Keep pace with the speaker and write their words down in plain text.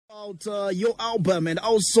about your album and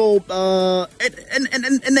also and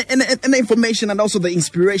the information and also the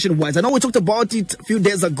inspiration wise. I know we talked about it a few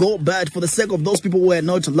days ago, but for the sake of those people who are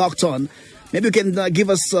not locked on, maybe you can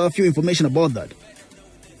give us a few information about that.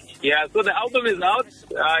 Yeah, so the album is out.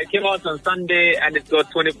 It came out on Sunday and it's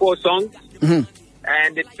got 24 songs.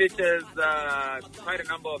 And it features quite a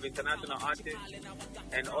number of international artists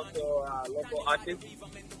and also local artists.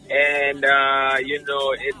 And,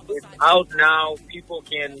 it's out now. People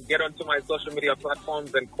can get onto my social media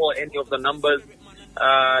platforms and call any of the numbers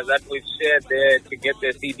that we've shared there to get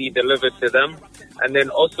their CD delivered to them. And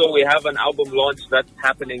then also we have an album launch that's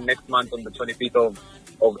happening next month on the 25th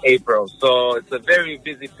of April. So it's a very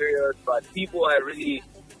busy period, but people are really...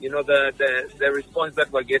 the response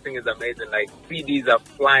that we're getting is amazing. Like, CDs are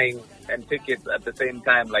flying and tickets at the same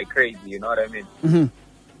time like crazy, you know what I mean?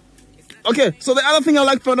 Okay, so the other thing I'd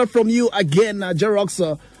like to find out from you again, Jay Rox,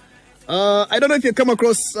 I don't know if you come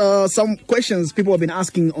across some questions people have been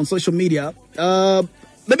asking on social media.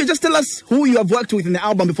 Maybe just tell us who you have worked with in the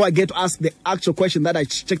album before I get to ask the actual question that I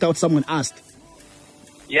checked out someone asked.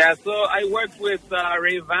 Yeah, so I worked with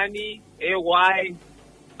Rayvani, AY,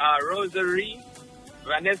 Rosary,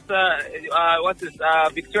 Vanessa,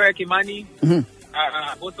 Victoria Kimani.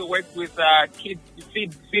 I've also worked with Feed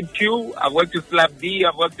Q. I've worked with Slap D.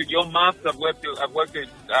 I've worked with Yo Maps. I've worked with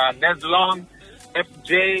Nezlong,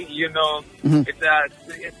 FJ.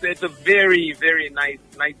 It's a very, very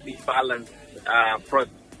nicely balanced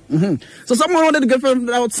project. So someone wanted to find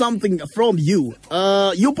out something from you.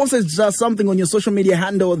 You posted something on your social media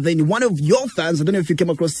handle. Then one of your fans, I don't know if you came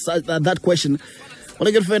across that question,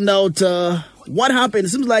 wanted to find out what happened. It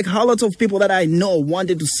seems like a lot of people that I know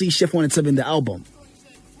wanted to see Chef 187 in the album.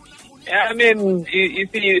 Yeah, I mean, you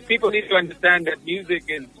see, people need to understand that music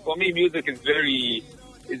is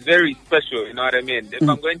very special, you know what I mean? If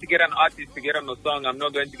I'm going to get an artist to get on a song, I'm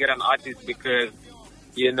not going to get an artist because,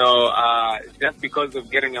 just because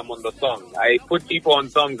of getting them on the song. I put people on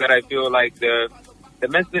songs that I feel like the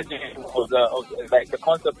message of the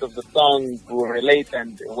concept of the song will relate,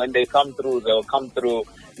 and when they come through, they'll come through,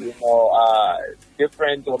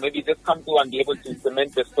 different, or maybe just come through and be able to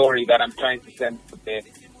cement the story that I'm trying to send today.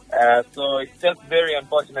 So it's just very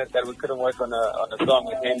unfortunate that we couldn't work on a song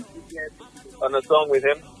with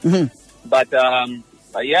him. But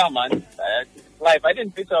yeah, man, life. I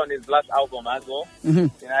didn't feature on his last album as well.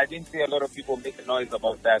 I didn't see a lot of people making noise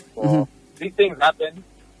about that. So these things happen.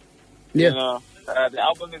 Yeah. The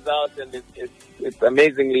album is out and it's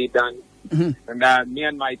amazingly done. And me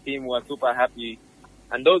and my team were super happy.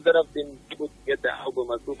 And those that have been able to get the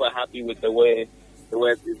album are super happy with the way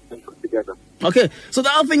it's been put together. Okay, so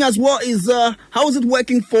the other thing as well is how is it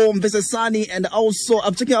working for Mr. Sunny? And also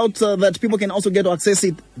I'm checking out that people can also get to access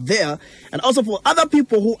it there. And also for other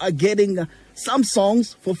people who are getting some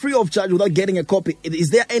songs for free of charge without getting a copy. Is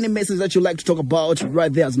there any message that you'd like to talk about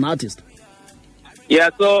right there as an artist? Yeah,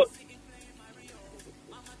 so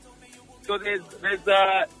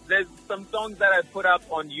there's some songs that I put up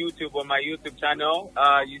on YouTube, on my YouTube channel.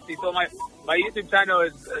 You see, so my YouTube channel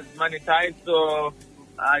is monetized, so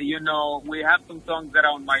we have some songs that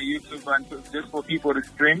are on my YouTube and just for people to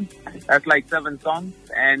stream. That's like 7 songs,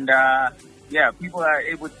 and people are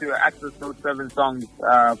able to access those 7 songs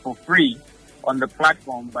for free on the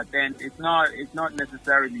platform. But then it's not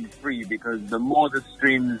necessarily free, because the more the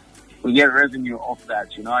streams, we get revenue off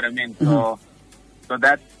that. You know what I mean? So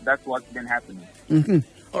that's what's been happening.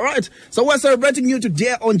 All right. So we're celebrating you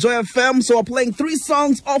today on Joy FM. So we're playing 3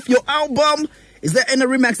 songs off your album. Is there any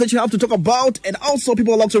remix that you have to talk about? And also,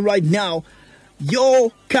 people are locked in right now.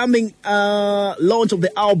 Your coming launch of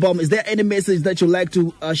the album. Is there any message that you'd like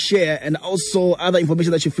to share? And also other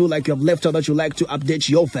information that you feel like you have left out that you'd like to update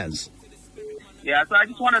your fans? Yeah, so I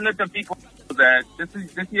just want to let the people know that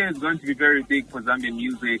this year is going to be very big for Zambian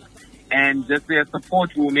music. And just their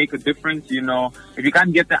support will make a difference, If you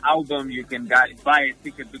can't get the album, you can buy a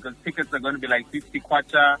ticket, because tickets are going to be like 50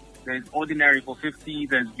 kwacha. There's ordinary for 50,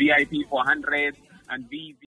 there's VIP for 100, and